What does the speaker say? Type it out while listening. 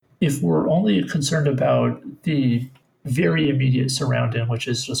If we're only concerned about the very immediate surrounding, which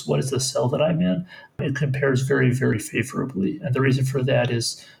is just what is the cell that I'm in, it compares very, very favorably. And the reason for that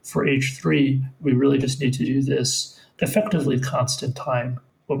is for H3, we really just need to do this effectively constant time,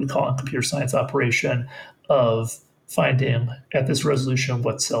 what we call in computer science operation of finding at this resolution,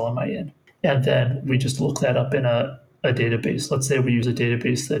 what cell am I in? And then we just look that up in a database. Let's say we use a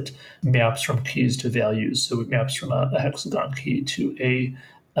database that maps from keys to values. So it maps from a hexagon key to a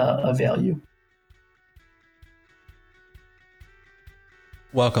value.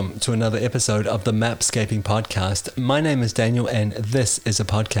 Welcome to another episode of the Mapscaping podcast. My name is Daniel and this is a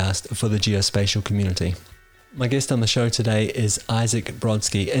podcast for the geospatial community. My guest on the show today is Isaac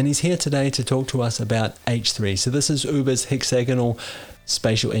Brodsky, and he's here today to talk to us about H3. So this is Uber's hexagonal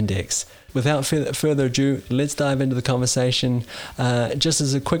spatial index. Without further ado, let's dive into the conversation. Just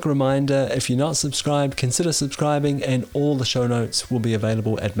as a quick reminder, if you're not subscribed, consider subscribing, and all the show notes will be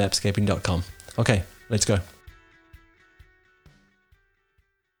available at mapscaping.com. Okay, let's go.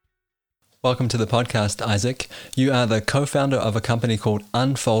 Welcome to the podcast, Isaac. You are the co-founder of a company called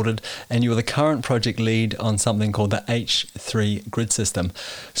Unfolded, and you are the current project lead on something called the H3 grid system.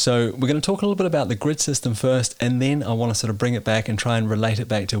 So we're going to talk a little bit about the grid system first, and then I want to sort of bring it back and try and relate it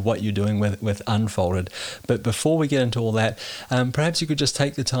back to what you're doing with Unfolded. But before we get into all that, perhaps you could just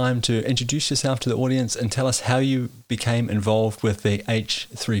take the time to introduce yourself to the audience and tell us how you became involved with the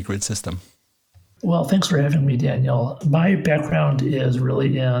H3 grid system. Well, thanks for having me, Daniel. My background is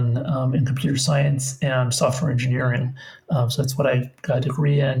really in computer science and software engineering. So that's what I got a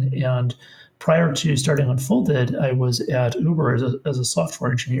degree in. And prior to starting Unfolded, I was at Uber as a software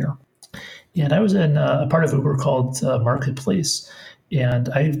engineer. And I was in a part of Uber called Marketplace. And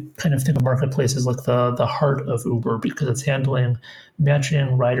I kind of think of Marketplace as like the heart of Uber because it's handling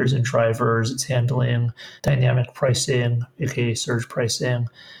matching riders and drivers. It's handling dynamic pricing, aka surge pricing.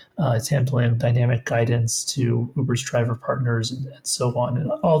 It's handling dynamic guidance to Uber's driver partners and so on, and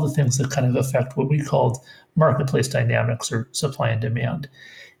all the things that kind of affect what we called marketplace dynamics or supply and demand.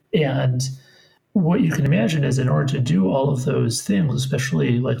 And what you can imagine is in order to do all of those things,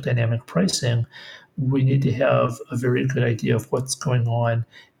 especially like dynamic pricing, we need to have a very good idea of what's going on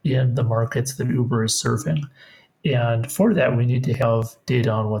in the markets that Uber is serving. And for that, we need to have data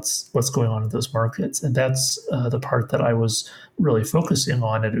on what's going on in those markets. And that's the part that I was really focusing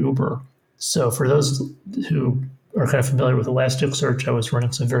on at Uber. So for those who are kind of familiar with Elasticsearch, I was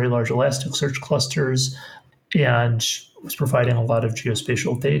running some very large Elasticsearch clusters and was providing a lot of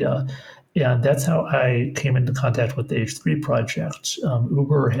geospatial data. And that's how I came into contact with the H3 project.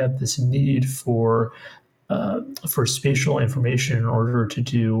 Uber had this need for spatial information in order to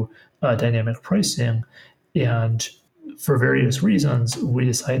do dynamic pricing. And for various reasons, we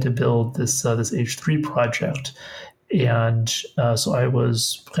decided to build this H3 project. And so I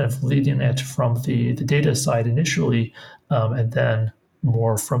was kind of leading it from the data side initially, and then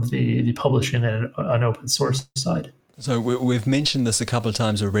more from the publishing and an open source side. So we've mentioned this a couple of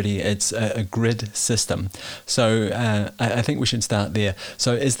times already. It's a grid system. So I think we should start there.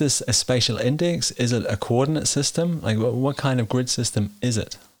 So is this a spatial index? Is it a coordinate system? Like what kind of grid system is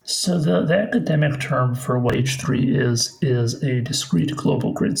it? So the academic term for what H3 is a discrete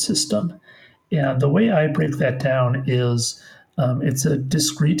global grid system. And the way I break that down is it's a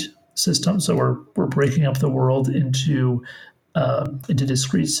discrete system. So we're breaking up the world into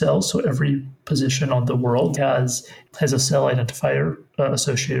discrete cells. So every position on the world has a cell identifier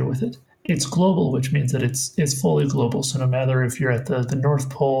associated with it. It's global, which means that it's fully global. So no matter if you're at the North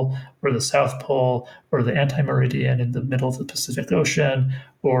Pole or the South Pole or the anti-meridian in the middle of the Pacific Ocean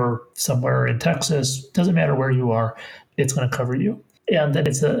or somewhere in Texas, doesn't matter where you are, it's going to cover you. And then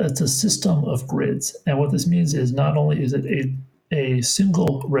it's a system of grids. And what this means is not only is it a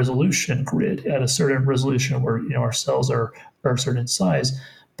single resolution grid at a certain resolution where our cells are a certain size,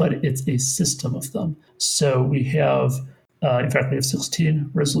 but it's a system of them. So we have in fact, we have 16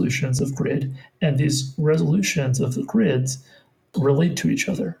 resolutions of grid, and these resolutions of the grids relate to each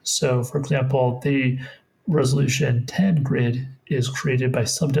other. So, for example, the resolution 10 grid is created by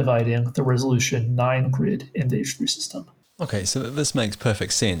subdividing the resolution 9 grid in the H3 system. Okay, so this makes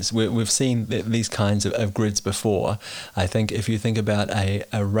perfect sense. We've seen these kinds of grids before. I think if you think about a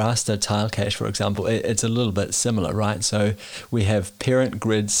raster tile cache, for example, it's a little bit similar, right? So we have parent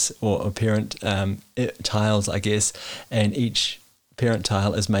grids or parent tiles, I guess, and each parent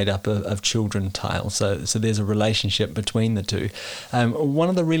tile is made up of children tiles. So there's a relationship between the two. One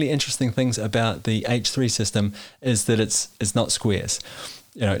of the really interesting things about the H3 system is that it's not squares.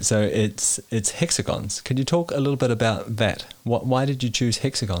 So it's hexagons. Could you talk a little bit about that? Why did you choose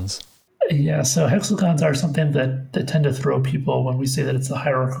hexagons? Yeah, so hexagons are something that tend to throw people when we say that it's a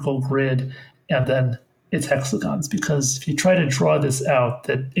hierarchical grid and then it's hexagons. Because if you try to draw this out,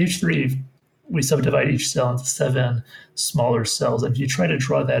 that H3, we subdivide each cell into seven smaller cells. And if you try to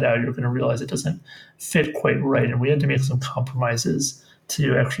draw that out, you're going to realize it doesn't fit quite right. And we had to make some compromises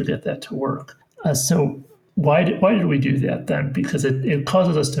to actually get that to work. So why did we do that then? Because it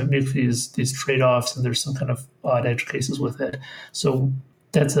causes us to make these trade-offs, and there's some kind of odd edge cases with it. So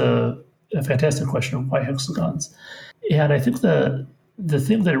that's a fantastic question of why hexagons. And I think the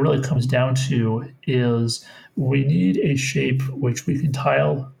thing that it really comes down to is we need a shape which we can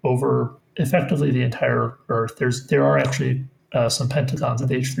tile over effectively the entire Earth. There are actually some pentagons in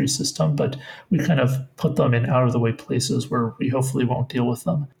the H3 system, but we kind of put them in out of the way places where we hopefully won't deal with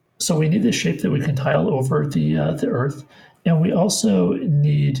them. So we need a shape that we can tile over the Earth, and we also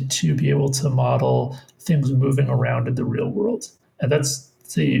need to be able to model things moving around in the real world, and that's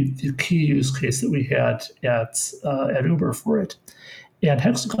the key use case that we had at Uber for it. And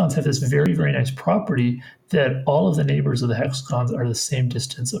hexagons have this very, very nice property that all of the neighbors of the hexagons are the same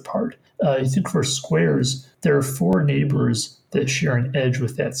distance apart. You think for squares, there are four neighbors that share an edge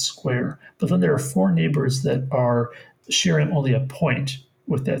with that square, but then there are four neighbors that are sharing only a point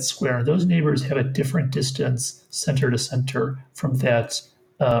with that square. And those neighbors have a different distance center to center from that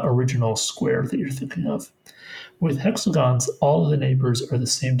original square that you're thinking of. With hexagons, all of the neighbors are the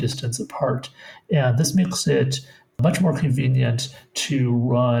same distance apart, and this makes it much more convenient to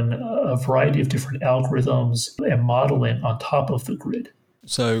run a variety of different algorithms and modeling on top of the grid.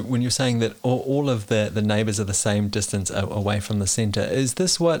 So when you're saying that all of the neighbors are the same distance away from the center, is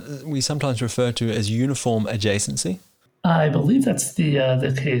this what we sometimes refer to as uniform adjacency? I believe that's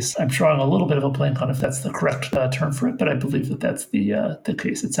the case. I'm drawing a little bit of a blank on if that's the correct term for it, but I believe that that's the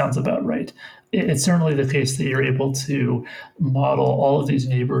case. It sounds about right. It's certainly the case that you're able to model all of these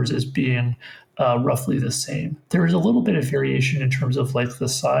neighbors as being roughly the same. There is a little bit of variation in terms of like the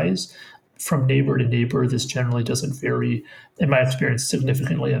size. From neighbor to neighbor, this generally doesn't vary, in my experience,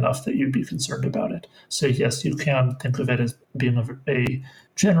 significantly enough that you'd be concerned about it. So yes, you can think of it as being a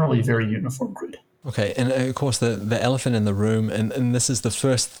generally very uniform grid. Okay, and of course the elephant in the room, and this is the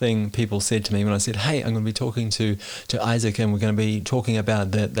first thing people said to me when I said, hey, I'm going to be talking to Isaac and we're going to be talking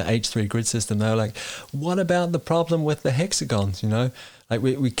about the H3 grid system. They were like, what about the problem with the hexagons, Like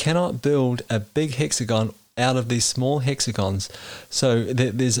we cannot build a big hexagon out of these small hexagons. So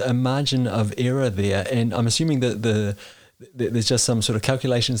there's a margin of error there, and I'm assuming that there's just some sort of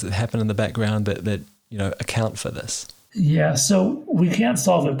calculations that happen in the background that account for this. Yeah, so we can't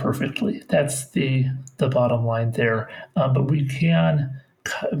solve it perfectly. That's the bottom line there. But we can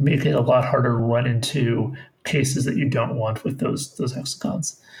make it a lot harder to run into cases that you don't want with those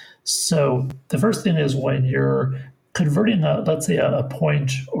hexagons. So the first thing is when you're converting let's say a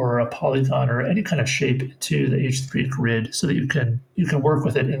point or a polygon or any kind of shape to the H3 grid so that you can work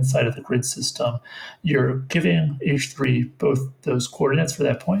with it inside of the grid system, you're giving H3 both those coordinates for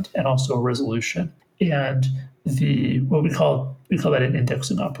that point and also a resolution. And what we call that an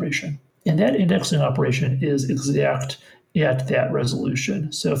indexing operation. And that indexing operation is exact at that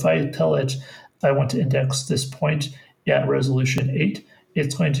resolution. So if I tell it I want to index this point at resolution 8,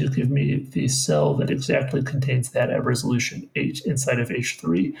 it's going to give me the cell that exactly contains that at resolution 8 inside of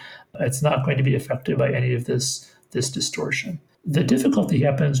H3. It's not going to be affected by any of this distortion. The difficulty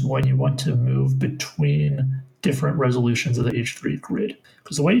happens when you want to move between different resolutions of the H3 grid.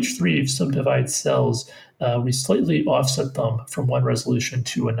 Because the way H3 subdivides cells, we slightly offset them from one resolution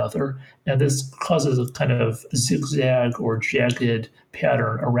to another. And this causes a kind of zigzag or jagged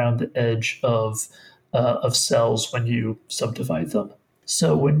pattern around the edge of cells when you subdivide them.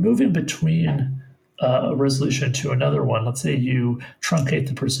 So when moving between a resolution to another one, let's say you truncate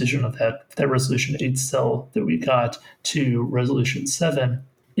the precision of that resolution 8 cell that we got to resolution 7,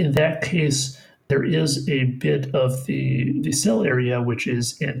 in that case, there is a bit of the cell area which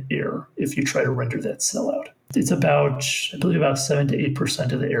is in error if you try to render that cell out. It's about 7 to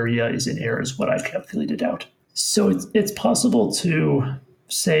 8% of the area is in error is what I calculated out. So it's possible to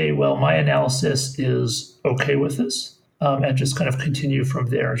say, well, my analysis is okay with this, and just kind of continue from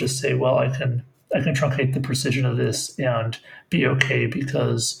there. Just say, well, I can truncate the precision of this and be okay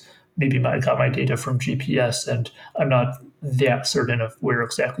because maybe I got my data from GPS and I'm not that certain of where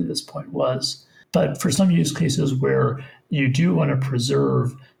exactly this point was. But for some use cases where you do want to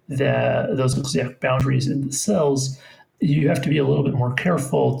preserve those exact boundaries in the cells, you have to be a little bit more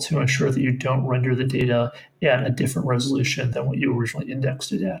careful to ensure that you don't render the data at a different resolution than what you originally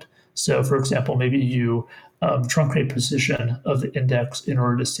indexed it at. So, for example, maybe you truncate precision of the index in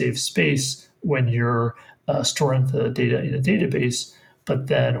order to save space when you're storing the data in a database. but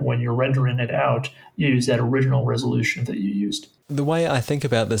then when you're rendering it out, you use that original resolution that you used. The way I think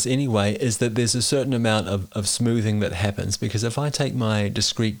about this anyway is that there's a certain amount of smoothing that happens, because if I take my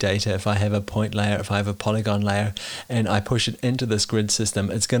discrete data, if I have a point layer, if I have a polygon layer, and I push it into this grid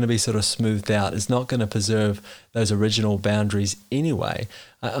system, it's going to be sort of smoothed out. It's not going to preserve those original boundaries anyway.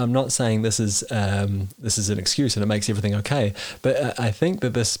 I'm not saying this is an excuse and it makes everything okay, but I think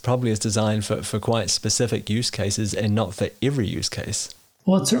that this probably is designed for quite specific use cases and not for every use case.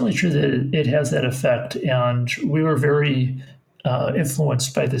 Well, it's certainly true that it has that effect, and we were very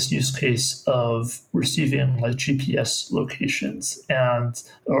influenced by this use case of receiving like GPS locations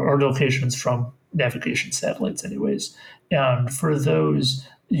or locations from navigation satellites, anyways. And for those,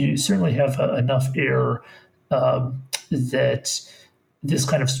 you certainly have enough error that this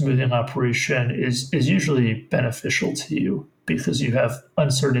kind of smoothing operation is usually beneficial to you because you have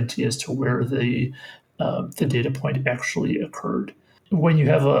uncertainty as to where the data point actually occurred. When you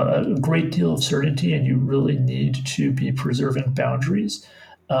have a great deal of certainty and you really need to be preserving boundaries,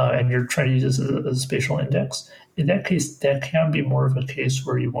 and you're trying to use this as a spatial index, in that case, that can be more of a case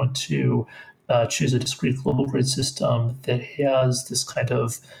where you want to choose a discrete global grid system that has this kind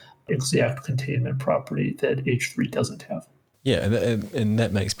of exact containment property that H3 doesn't have. Yeah, and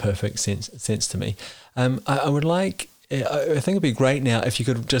that makes perfect sense to me. I would like, I think it'd be great now if you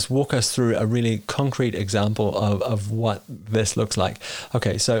could just walk us through a really concrete example of what this looks like.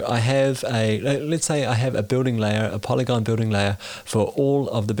 Okay, so let's say I have a building layer, a polygon building layer for all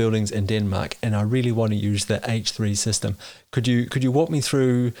of the buildings in Denmark, and I really want to use the H3 system. Could you walk me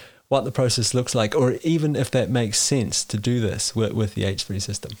through what the process looks like, or even if that makes sense to do this with the H3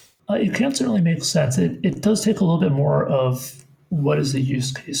 system? It can certainly make sense. It does take a little bit more of what is the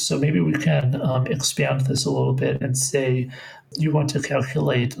use case. So maybe we can expand this a little bit and say you want to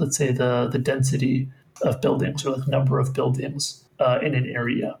calculate, let's say, the density of buildings or the number of buildings in an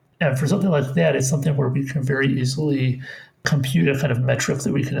area. And for something like that, it's something where we can very easily compute a kind of metric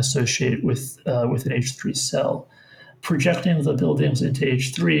that we can associate with an H3 cell. Projecting the buildings into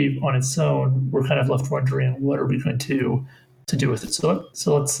H3 on its own, we're kind of left wondering, what are we going to do with it?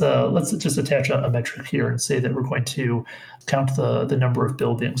 So let's just attach a metric here and say that we're going to count the number of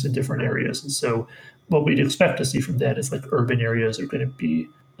buildings in different areas. And so what we'd expect to see from that is like urban areas are going to be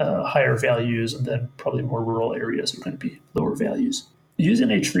higher values, and then probably more rural areas are going to be lower values. Using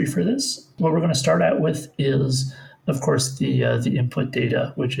H3 for this, what we're going to start out with is, of course, the input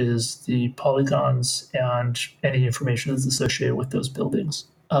data, which is the polygons and any information that's associated with those buildings.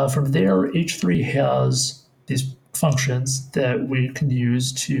 From there, H3 has these functions that we can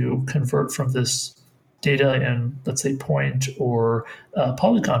use to convert from this data in, let's say, point or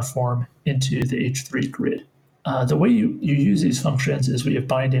polygon form into the H3 grid. The way you use these functions is we have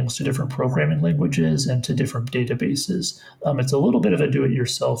bindings to different programming languages and to different databases. It's a little bit of a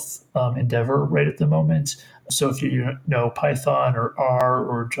do-it-yourself endeavor right at the moment. So if you know Python or R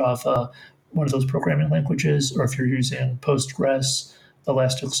or Java, one of those programming languages, or if you're using Postgres,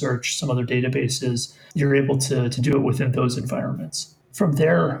 Elasticsearch, some other databases, you're able to do it within those environments. From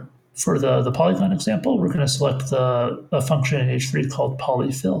there, for the polygon example, we're going to select a function in H3 called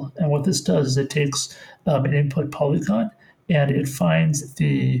polyfill. And what this does is it takes an input polygon and it finds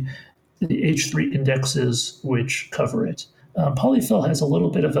the H3 indexes which cover it. Polyfill has a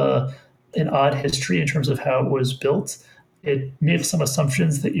little bit of an odd history in terms of how it was built. It makes some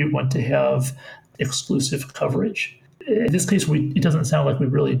assumptions that you want to have exclusive coverage. In this case, it doesn't sound like we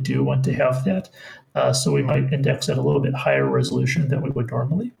really do want to have that. So we might index at a little bit higher resolution than we would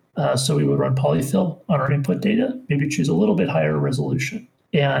normally. So we would run polyfill on our input data, maybe choose a little bit higher resolution.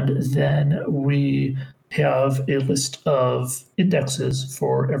 And then we have a list of indexes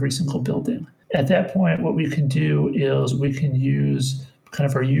for every single building. At that point, what we can do is we can use kind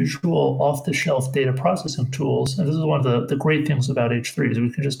of our usual off-the-shelf data processing tools. And this is one of the great things about H3 is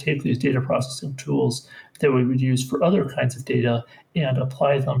we can just take these data processing tools that we would use for other kinds of data and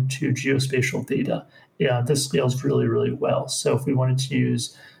apply them to geospatial data. And this scales really, really well. So if we wanted to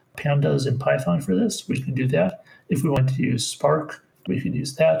use pandas in Python for this, we can do that. If we want to use Spark, we can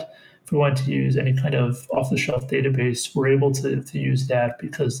use that. If we want to use any kind of off-the-shelf database, we're able to use that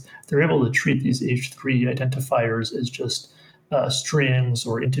because they're able to treat these H3 identifiers as just strings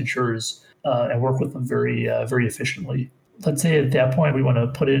or integers and work with them very, very efficiently. Let's say at that point we want to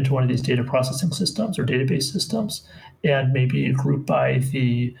put it into one of these data processing systems or database systems and maybe group by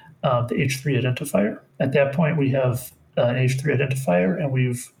the H3 identifier. At that point, we have an H3 identifier and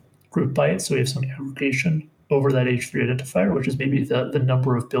we've grouped by it. So we have some aggregation over that H3 identifier, which is maybe the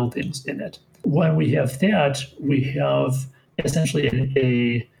number of buildings in it. When we have that, we have essentially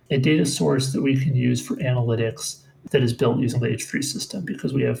a data source that we can use for analytics that is built using the H3 system,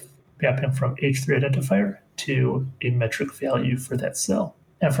 because we have mapping from H3 identifier to a metric value for that cell.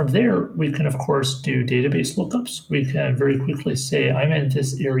 And from there, we can, of course, do database lookups. We can very quickly say, I'm in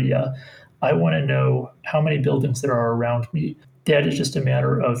this area. I want to know how many buildings there are around me. That is just a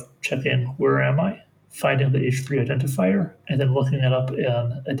matter of checking where am I, finding the H3 identifier, and then looking it up in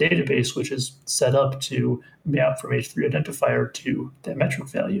a database which is set up to map from H3 identifier to that metric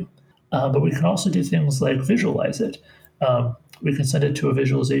value. But we can also do things like visualize it. We can send it to a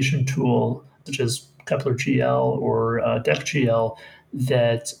visualization tool such as Kepler GL or DECGL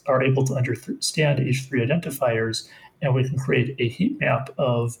that are able to understand H3 identifiers, and we can create a heat map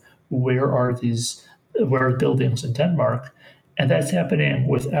of where are buildings in Denmark, and that's happening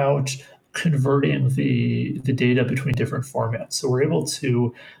without converting the data between different formats. So we're able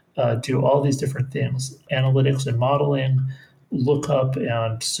to do all these different things: analytics and modeling, lookup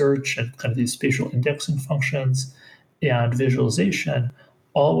and search, and kind of these spatial indexing functions, and visualization,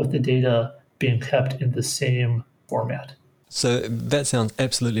 all with the data being kept in the same format. So that sounds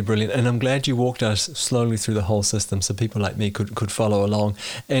absolutely brilliant. And I'm glad you walked us slowly through the whole system so people like me could follow along,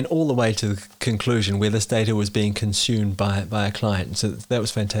 and all the way to the conclusion where this data was being consumed by a client. So that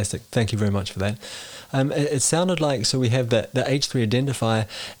was fantastic. Thank you very much for that. It sounded like, so we have the H3 identifier,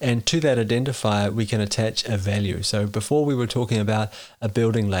 and to that identifier we can attach a value. So before we were talking about a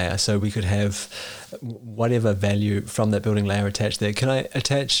building layer, so we could have whatever value from that building layer attached there. Can I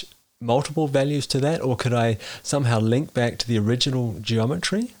attach multiple values to that, or could I somehow link back to the original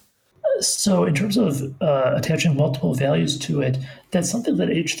geometry? So in terms of attaching multiple values to it, that's something that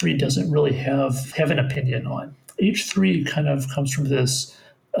H3 doesn't really have an opinion on. H3 kind of comes from this,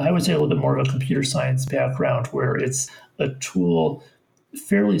 I would say, a little bit more of a computer science background, where it's a tool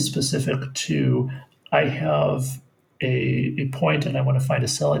fairly specific to, I have a point and I want to find a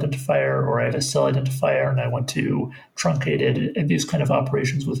cell identifier, or I have a cell identifier and I want to truncate it, and these kind of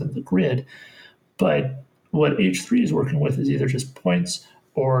operations within the grid. But what H3 is working with is either just points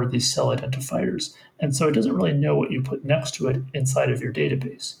or these cell identifiers. And so it doesn't really know what you put next to it inside of your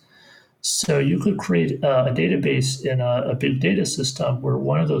database. So you could create a database in a big data system where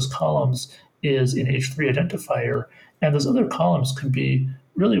one of those columns is an H3 identifier, and those other columns can be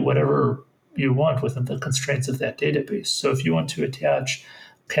really whatever you want within the constraints of that database. So if you want to attach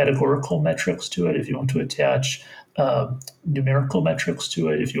categorical metrics to it, if you want to attach numerical metrics to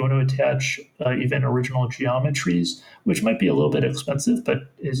it, if you want to attach even original geometries, which might be a little bit expensive, but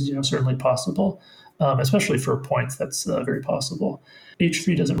is certainly possible, especially for points, that's very possible.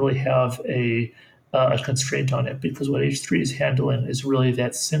 H3 doesn't really have a constraint on it, because what H3 is handling is really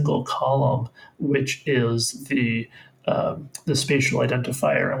that single column, which is the spatial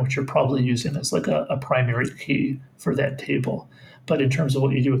identifier, and which you're probably using as like a primary key for that table. But in terms of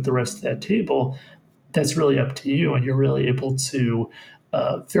what you do with the rest of that table, that's really up to you, and you're really able to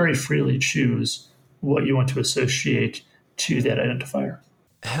very freely choose what you want to associate to that identifier.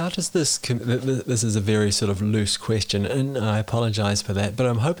 How does this is a very sort of loose question, and I apologize for that, but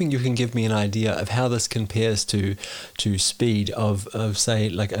I'm hoping you can give me an idea of how this compares to speed of say,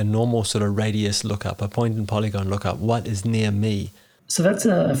 like a normal sort of radius lookup, a point and polygon lookup. What is near me? So that's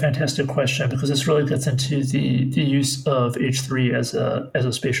a fantastic question, because this really gets into the use of H3 as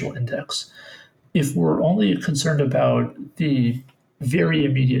a spatial index. If we're only concerned about the very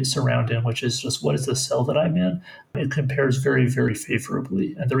immediate surrounding, which is just what is the cell that I'm in, it compares very, very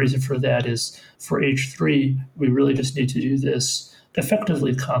favorably. And the reason for that is, for H3, we really just need to do this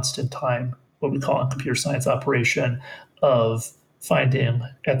effectively constant time, what we call in computer science operation, of finding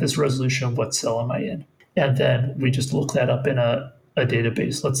at this resolution what cell am I in. And then we just look that up in a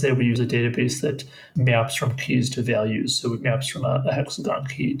database. Let's say we use a database that maps from keys to values. So it maps from a hexagon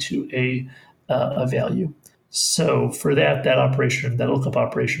key to a value. So for that operation, that lookup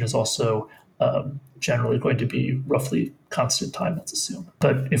operation is also generally going to be roughly constant time, let's assume.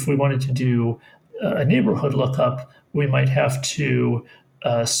 But if we wanted to do a neighborhood lookup, we might have to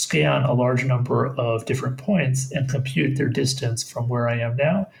scan a large number of different points and compute their distance from where I am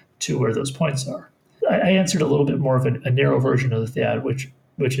now to where those points are. I answered a little bit more of a narrow version of that, which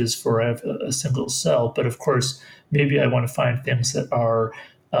is for a single cell. But of course, maybe I want to find things that are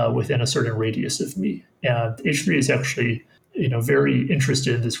within a certain radius of me. And H3 is actually, very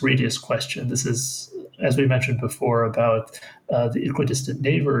interested in this radius question. This is, as we mentioned before about the equidistant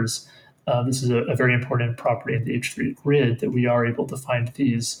neighbors, this is a very important property in the H3 grid, that we are able to find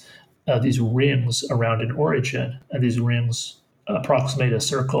these rings around an origin, and these rings approximate a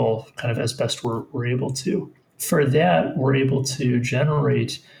circle kind of as best we're able to. For that, we're able to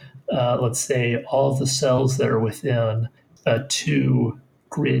generate, let's say, all of the cells that are within a 2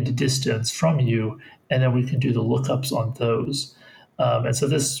 grid distance from you, and then we can do the lookups on those. And so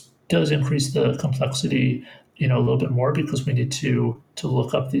this does increase the complexity, a little bit more because we need to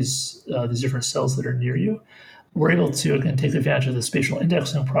look up these different cells that are near you. We're able to again take advantage of the spatial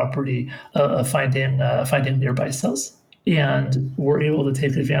indexing property of finding nearby cells, and we're able to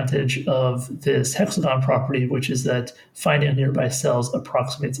take advantage of this hexagon property, which is that finding nearby cells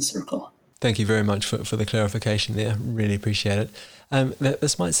approximates a circle. Thank you very much for the clarification there. Really appreciate it.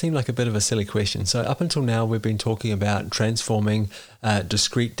 This might seem like a bit of a silly question. So up until now, we've been talking about transforming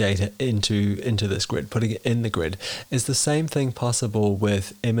discrete data into this grid, putting it in the grid. Is the same thing possible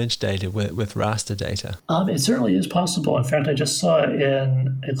with image data, with raster data? It certainly is possible. In fact, I just saw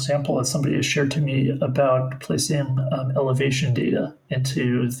an example that somebody has shared to me about placing elevation data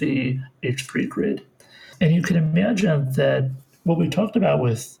into the H3 grid. And you can imagine that what we talked about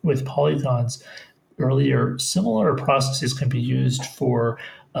with polygons earlier, similar processes can be used for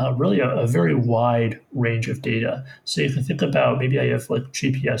really a very wide range of data. So you can think about, maybe I have like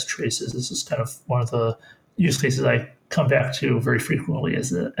GPS traces. This is kind of one of the use cases I come back to very frequently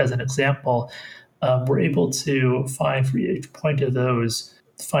as an example. We're able to find for each point of those,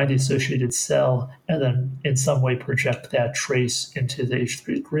 find the associated cell, and then in some way project that trace into the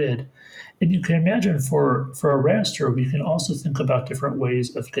H3 grid. And you can imagine for a raster, we can also think about different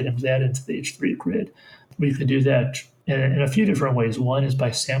ways of getting that into the H3 grid. We could do that in a few different ways. One is by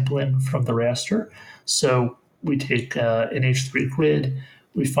sampling from the raster. So we take an H3 grid,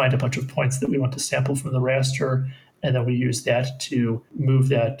 we find a bunch of points that we want to sample from the raster, and then we use that to move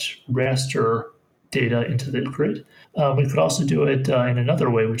that raster data into the grid. We could also do it in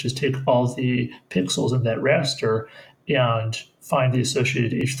another way, which is take all the pixels in that raster and find the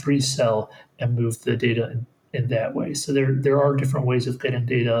associated H3 cell and move the data in that way. So there are different ways of getting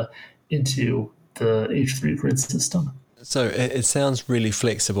data into the H3 grid system. So it sounds really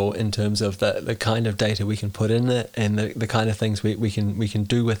flexible in terms of the kind of data we can put in it and the kind of things we can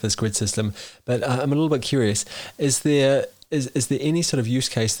do with this grid system. But I'm a little bit curious, is there any sort of use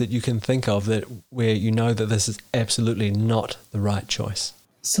case that you can think of where you know that this is absolutely not the right choice?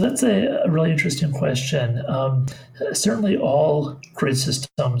 So that's a really interesting question. Certainly all grid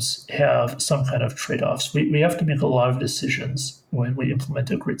systems have some kind of trade-offs. We have to make a lot of decisions when we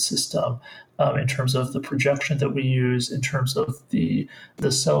implement a grid system in terms of the projection that we use, in terms of the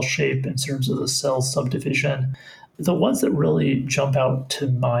cell shape, in terms of the cell subdivision. The ones that really jump out to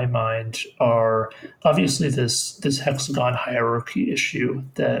my mind are obviously this hexagon hierarchy issue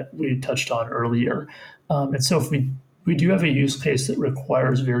that we touched on earlier. And so if we do have a use case that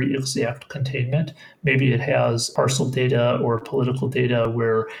requires very exact containment. Maybe it has parcel data or political data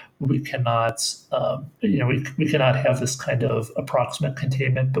where we cannot, we cannot have this kind of approximate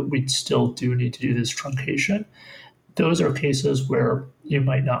containment, but we still do need to do this truncation. Those are cases where you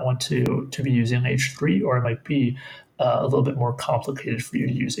might not want to be using H3, or it might be a little bit more complicated for you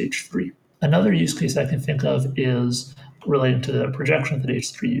to use H3. Another use case I can think of is related to the projection that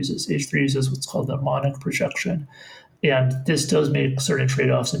H3 uses. H3 uses what's called the monic projection. And this does make certain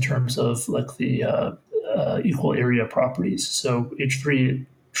trade-offs in terms of like the equal area properties. So H3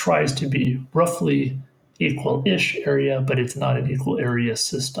 tries to be roughly equal-ish area, but it's not an equal area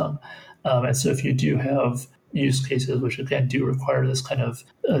system. And so if you do have use cases which again do require this kind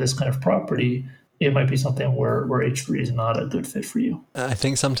of property, it might be something where H3 is not a good fit for you. I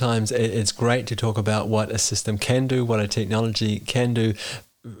think sometimes it's great to talk about what a system can do, what a technology can do.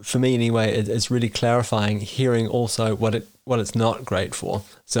 For me anyway, it's really clarifying, hearing also what it's not great for.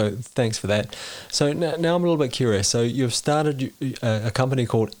 So thanks for that. So now I'm a little bit curious. So you've started a company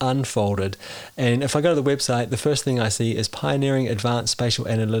called Unfolded. And if I go to the website, the first thing I see is pioneering advanced spatial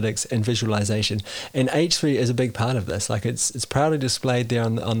analytics and visualization. And H3 is a big part of this. Like it's proudly displayed there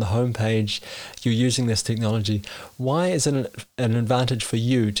on the homepage. You're using this technology. Why is it an advantage for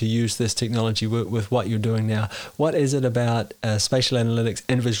you to use this technology with what you're doing now? What is it about spatial analytics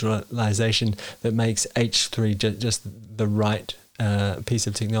and visualization that makes H3 just the right piece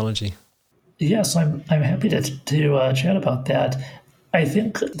of technology? Yes, I'm happy to chat about that. I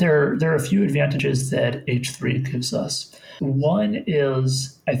think there are a few advantages that H3 gives us. One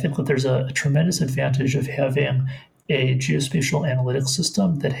is I think that there's a tremendous advantage of having a geospatial analytics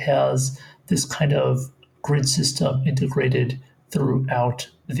system that has this kind of grid system integrated throughout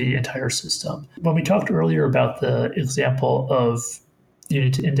the entire system. When we talked earlier about the example of you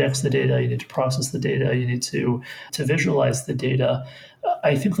need to index the data, you need to process the data, you need to visualize the data.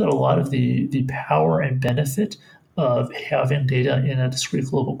 I think that a lot of the power and benefit of having data in a discrete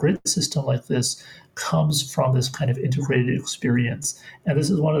global grid system like this comes from this kind of integrated experience. And this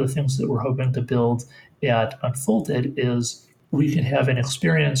is one of the things that we're hoping to build at Unfolded is we can have an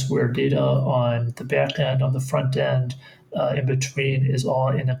experience where data on the back end, on the front end, in between is all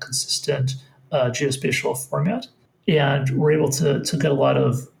in a consistent geospatial format. And we're able to get a lot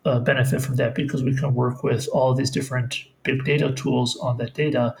of benefit from that because we can work with all of these different big data tools on that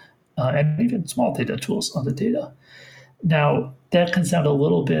data and even small data tools on the data. Now, that can sound a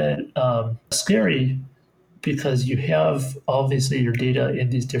little bit scary because you have obviously your data in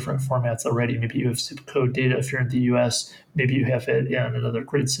these different formats already. Maybe you have zip code data if you're in the US, maybe you have it in another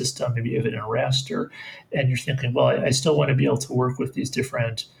grid system, maybe you have it in a raster, and you're thinking, well, I still want to be able to work with these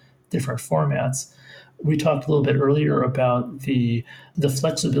different formats. We talked a little bit earlier about the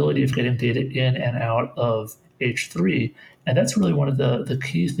flexibility of getting data in and out of H3. And that's really one of the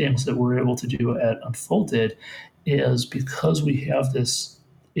key things that we're able to do at Unfolded is because we have this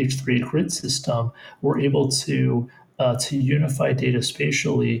H3 grid system, we're able to unify data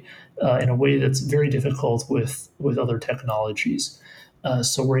spatially in a way that's very difficult with other technologies.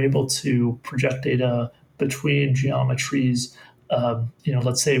 So we're able to project data between geometries.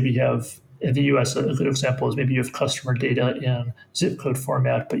 Let's say we have in the US, a good example is maybe you have customer data in zip code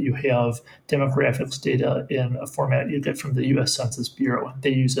format, but you have demographics data in a format you get from the US Census Bureau. They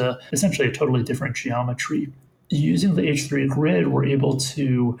use essentially a totally different geometry. Using the H3 grid, we're able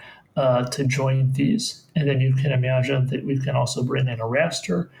to join these. And then you can imagine that we can also bring in a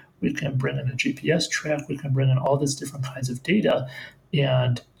raster, we can bring in a GPS track, we can bring in all these different kinds of data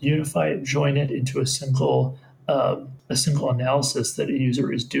and unify it, join it into a single analysis that a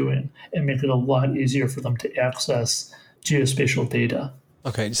user is doing and make it a lot easier for them to access geospatial data.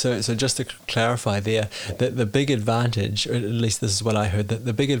 Okay, so just to clarify there, the big advantage, or at least this is what I heard, that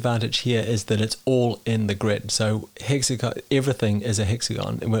the big advantage here is that it's all in the grid. So hexagon, everything is a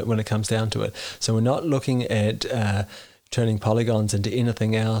hexagon when it comes down to it. So we're not looking at turning polygons into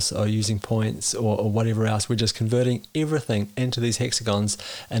anything else or using points or whatever else. We're just converting everything into these hexagons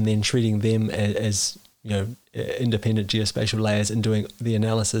and then treating them as independent geospatial layers and doing the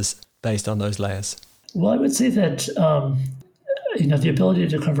analysis based on those layers. Well, I would say that the ability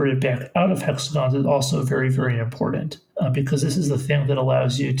to convert it back out of hexagons is also very, very important because this is the thing that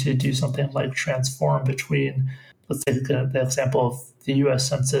allows you to do something like transform between, let's say, the example of the U.S.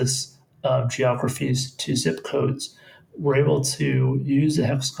 Census geographies to zip codes. We're able to use the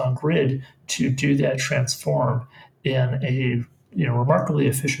hexagon grid to do that transform in a remarkably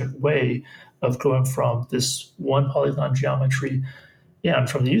efficient way of going from this one polygon geometry. Yeah, and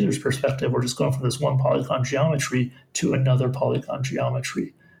from the user's perspective, we're just going from this one polygon geometry to another polygon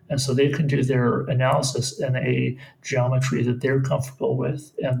geometry. And so they can do their analysis in a geometry that they're comfortable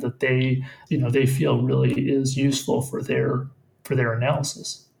with and that they feel really is useful for their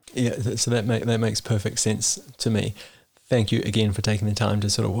analysis. Yeah, so that makes perfect sense to me. Thank you again for taking the time to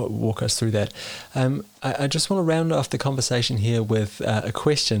sort of walk us through that. I just want to round off the conversation here with a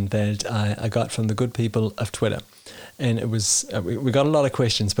question that I got from the good people of Twitter. And it was we got a lot of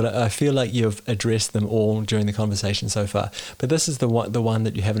questions, but I feel like you've addressed them all during the conversation so far. But this is the one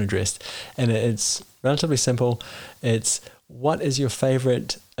that you haven't addressed, and it's relatively simple. It's, what is your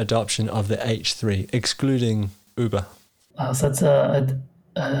favorite adoption of the H3, excluding Uber? So that's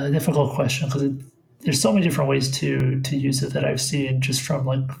a difficult question because there's so many different ways to use it that I've seen just from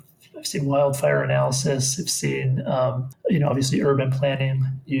I've seen wildfire analysis. I've seen obviously urban planning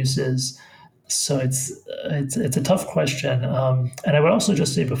uses. So it's a tough question, and I would also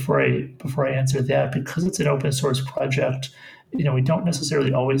just say before I answer that, because it's an open source project, we don't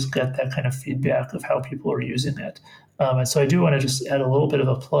necessarily always get that kind of feedback of how people are using it, and so I do want to just add a little bit of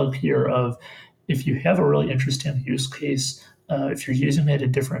a plug here of if you have a really interesting use case, if you're using it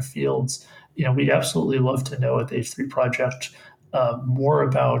in different fields, we'd absolutely love to know at the H3 project more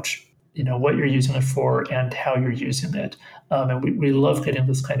about what you're using it for and how you're using it. And we love getting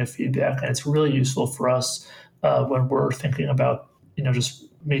this kind of feedback, and it's really useful for us when we're thinking about just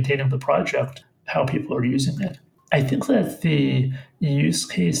maintaining the project, how people are using it. I think that the use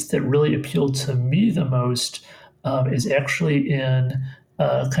case that really appealed to me the most is actually in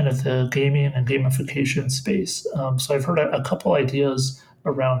kind of the gaming and gamification space. So I've heard a couple ideas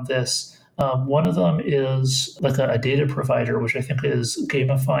around this. One of them is like a data provider, which I think is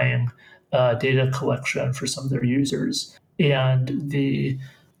gamifying data collection for some of their users. And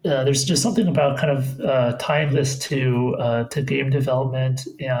there's just something about kind of tying this to game development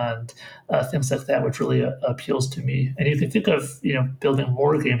and things like that, which really appeals to me. And you can think of building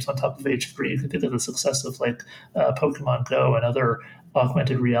more games on top of H3. You can think of the success of Pokemon Go and other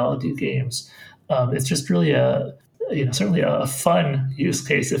augmented reality games. It's just really certainly a fun use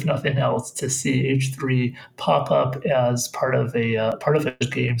case, if nothing else, to see H3 pop up as part of a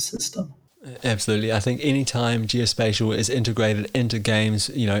game system. Absolutely. I think anytime geospatial is integrated into games,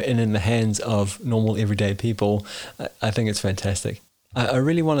 and in the hands of normal everyday people, I think it's fantastic. I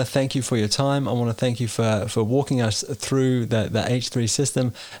really want to thank you for your time. I want to thank you for walking us through the H3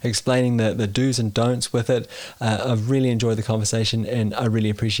 system, explaining the do's and don'ts with it. I've really enjoyed the conversation and I really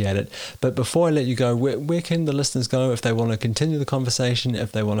appreciate it. But before I let you go, where can the listeners go if they want to continue the conversation,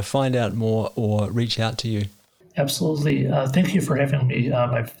 if they want to find out more or reach out to you? Absolutely. Thank you for having me.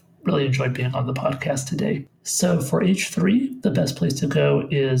 I've really enjoyed being on the podcast today. So for H3, the best place to go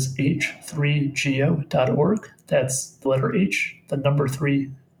is h3geo.org. That's the letter H, the number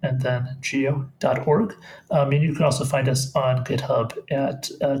 3, and then geo.org. And you can also find us on GitHub at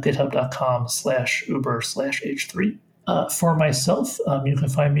github.com/uber/H3. For myself, you can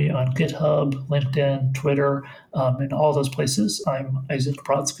find me on GitHub, LinkedIn, Twitter, and all those places. I'm Isaac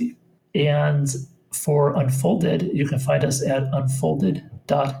Brodsky. And for Unfolded, you can find us at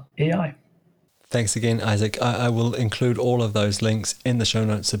unfolded.ai. Thanks again, Isaac. I will include all of those links in the show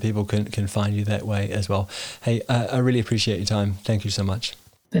notes so people can find you that way as well. Hey, I really appreciate your time. Thank you so much.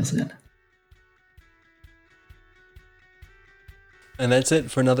 Thanks again. And that's it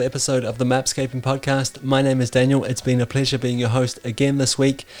for another episode of the Mapscaping Podcast. My name is Daniel. It's been a pleasure being your host again this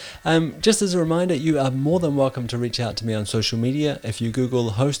week. Just as a reminder, you are more than welcome to reach out to me on social media. If you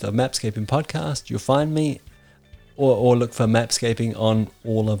Google host of Mapscaping Podcast, you'll find me, or look for Mapscaping on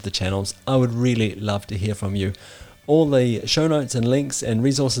all of the channels. I would really love to hear from you. All the show notes and links and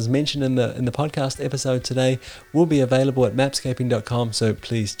resources mentioned in the podcast episode today will be available at mapscaping.com, so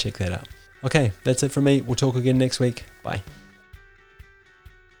please check that out. Okay, that's it from me. We'll talk again next week. Bye.